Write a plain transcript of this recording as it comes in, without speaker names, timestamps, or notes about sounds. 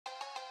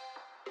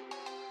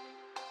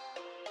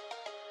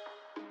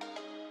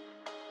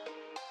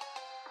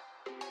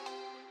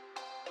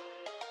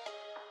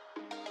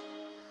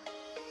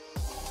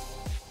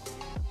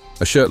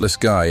A shirtless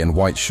guy in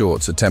white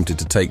shorts attempted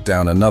to take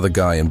down another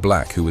guy in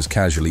black who was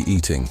casually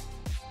eating.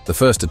 The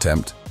first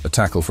attempt, a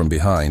tackle from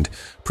behind,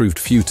 proved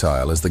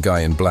futile as the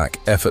guy in black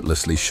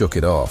effortlessly shook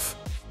it off.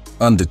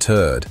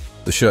 Undeterred,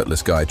 the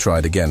shirtless guy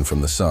tried again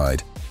from the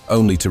side,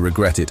 only to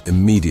regret it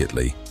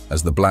immediately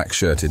as the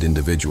black-shirted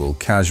individual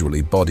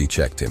casually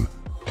body-checked him.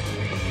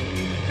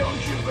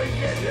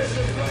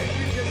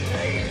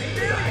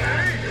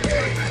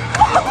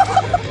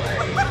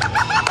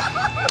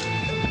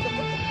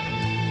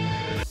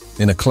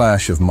 In a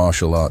clash of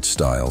martial arts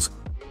styles,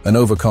 an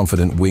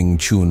overconfident Wing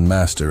Chun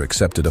master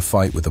accepted a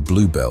fight with a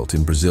blue belt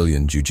in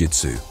Brazilian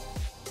Jiu-Jitsu.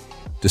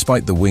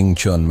 Despite the Wing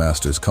Chun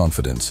master's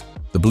confidence,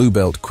 the blue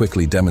belt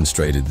quickly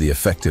demonstrated the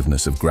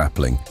effectiveness of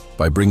grappling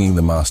by bringing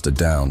the master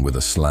down with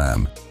a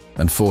slam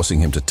and forcing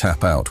him to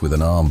tap out with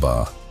an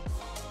armbar.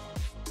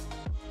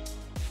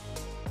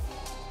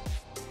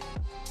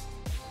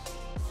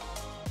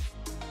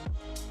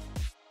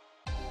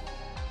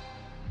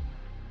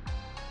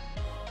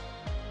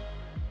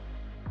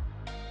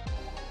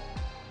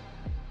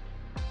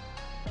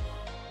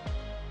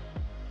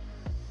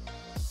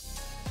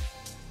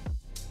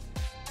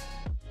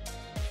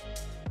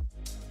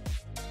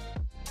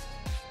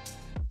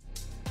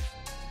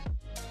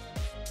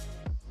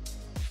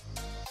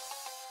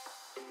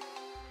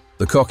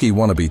 The cocky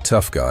wannabe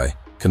tough guy,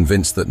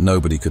 convinced that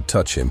nobody could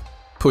touch him,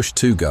 pushed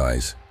two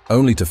guys,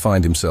 only to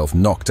find himself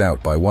knocked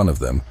out by one of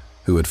them,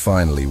 who had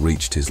finally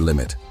reached his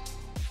limit.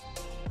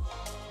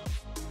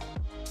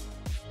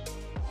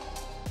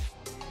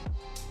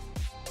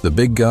 The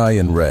big guy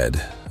in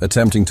red,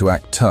 attempting to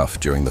act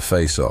tough during the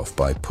face-off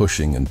by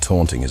pushing and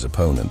taunting his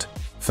opponent,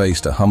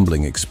 faced a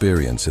humbling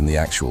experience in the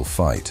actual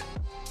fight.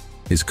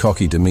 His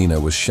cocky demeanor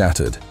was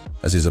shattered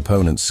as his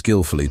opponent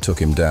skillfully took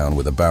him down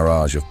with a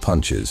barrage of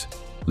punches,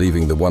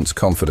 leaving the once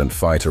confident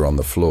fighter on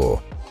the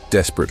floor,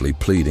 desperately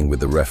pleading with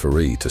the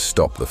referee to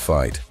stop the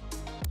fight.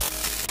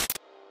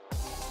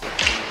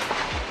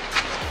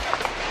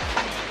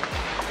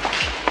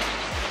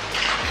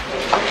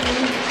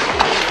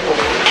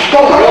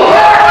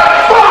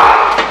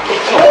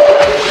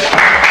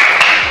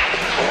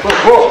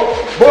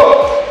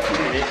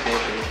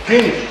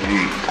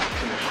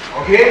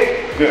 Okay?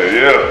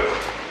 Yeah.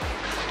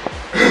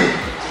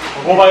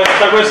 Вова,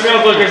 такой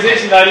смел только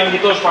здесь и на ринге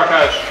тоже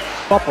покажешь.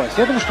 Попасть.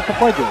 Я думаю, что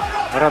попадет.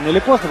 Рано или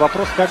поздно,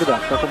 вопрос когда.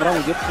 В каком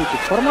раунде это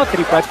случится. Формат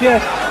 3 по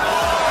 5.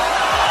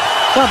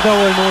 Так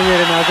довольно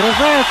уверенно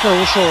огрызается,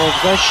 ушел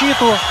в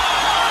защиту.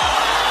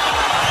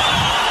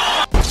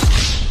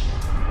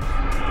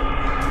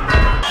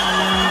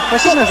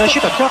 Пассивная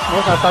защита, все,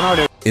 можно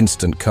останавливать.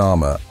 Instant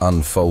karma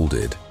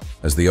unfolded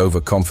as the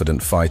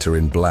overconfident fighter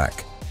in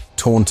black,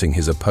 taunting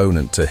his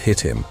opponent to hit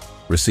him,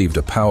 received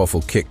a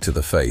powerful kick to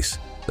the face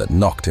that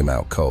knocked him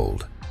out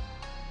cold.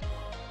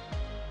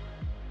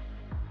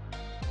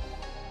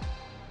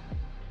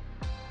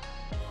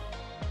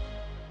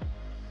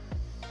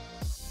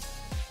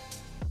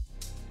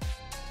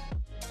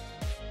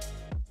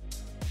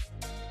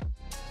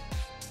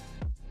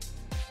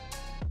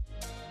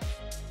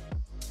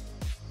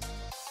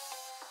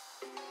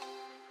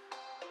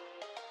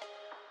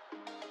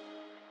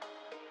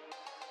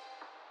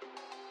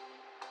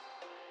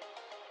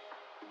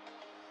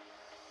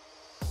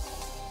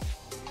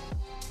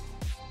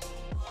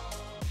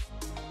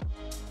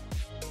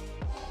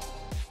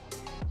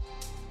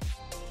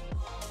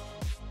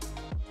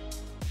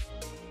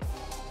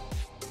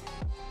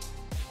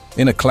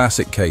 In a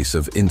classic case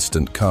of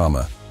instant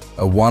karma,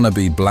 a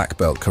wannabe black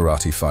belt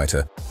karate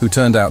fighter, who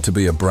turned out to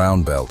be a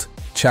brown belt,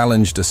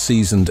 challenged a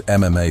seasoned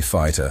MMA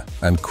fighter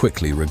and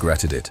quickly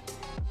regretted it.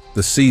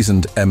 The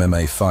seasoned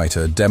MMA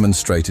fighter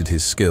demonstrated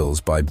his skills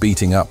by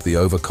beating up the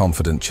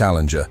overconfident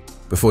challenger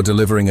before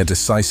delivering a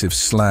decisive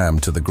slam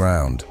to the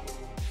ground.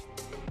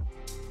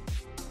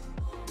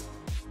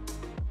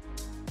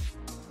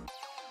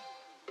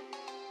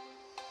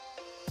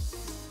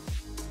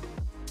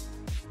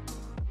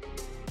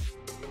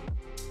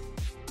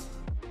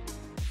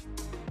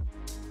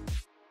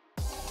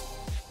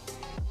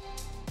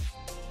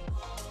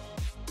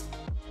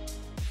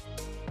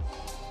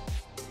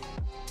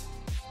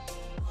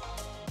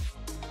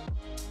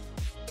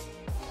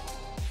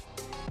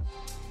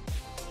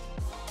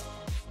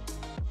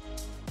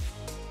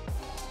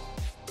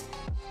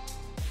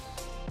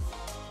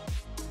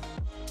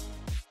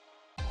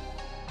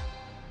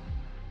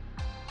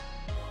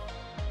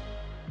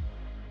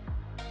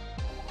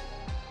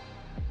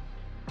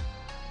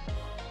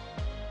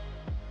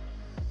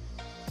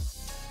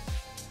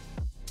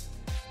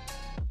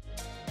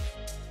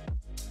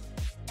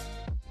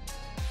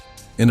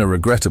 In a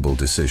regrettable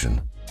decision,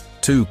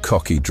 two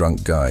cocky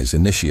drunk guys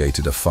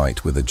initiated a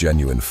fight with a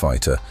genuine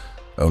fighter,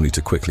 only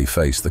to quickly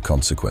face the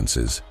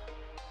consequences.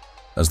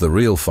 As the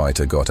real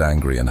fighter got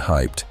angry and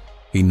hyped,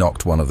 he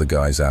knocked one of the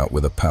guys out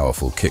with a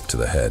powerful kick to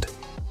the head.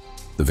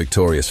 The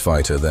victorious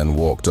fighter then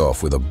walked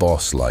off with a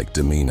boss-like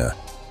demeanor.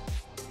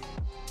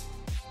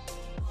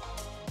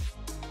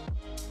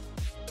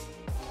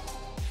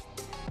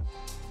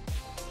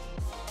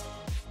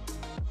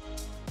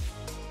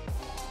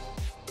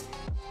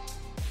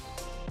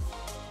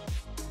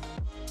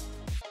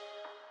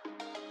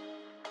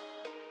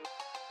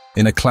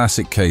 In a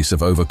classic case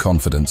of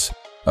overconfidence,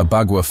 a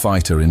Bagua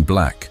fighter in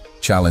black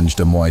challenged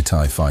a Muay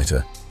Thai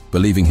fighter,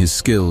 believing his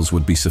skills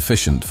would be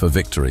sufficient for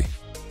victory.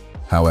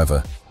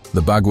 However,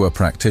 the Bagua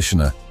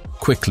practitioner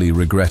quickly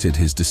regretted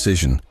his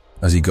decision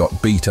as he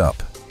got beat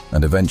up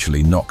and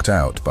eventually knocked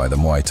out by the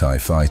Muay Thai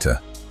fighter.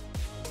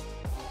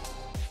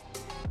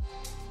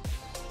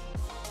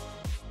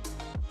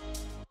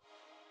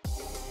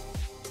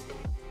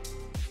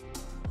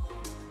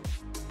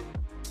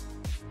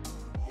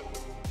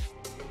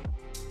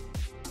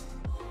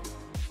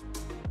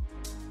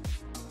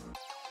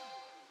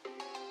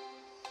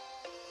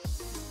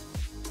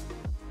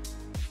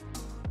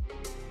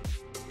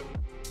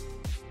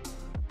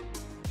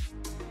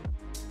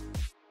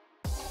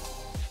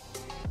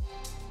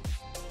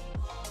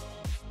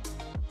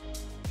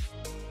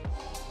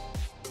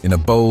 In a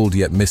bold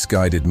yet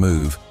misguided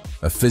move,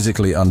 a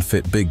physically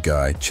unfit big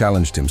guy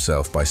challenged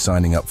himself by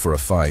signing up for a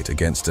fight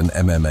against an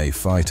MMA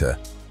fighter.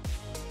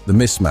 The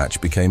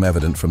mismatch became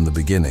evident from the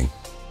beginning,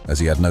 as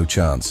he had no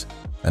chance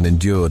and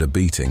endured a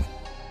beating,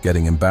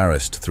 getting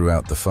embarrassed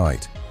throughout the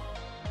fight.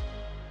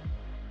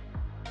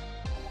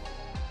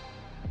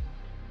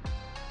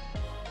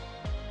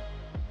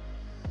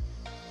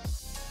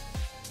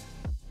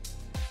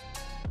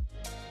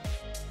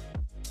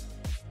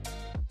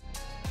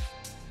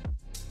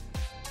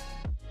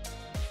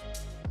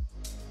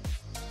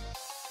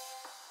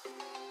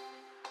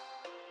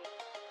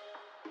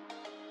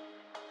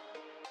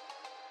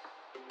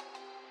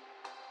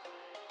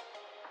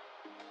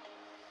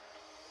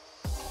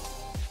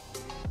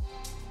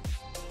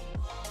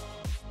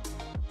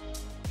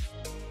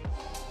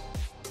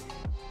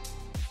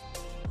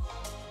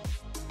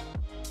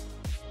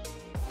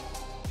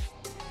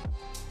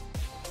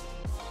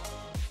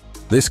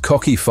 This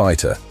cocky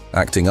fighter,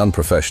 acting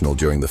unprofessional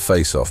during the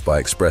face-off by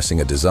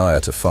expressing a desire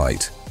to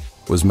fight,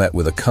 was met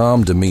with a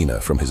calm demeanor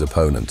from his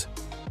opponent.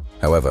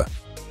 However,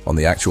 on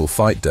the actual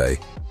fight day,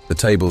 the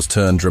tables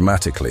turned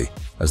dramatically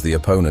as the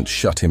opponent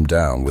shut him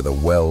down with a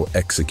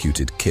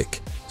well-executed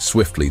kick,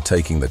 swiftly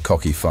taking the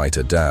cocky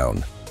fighter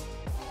down.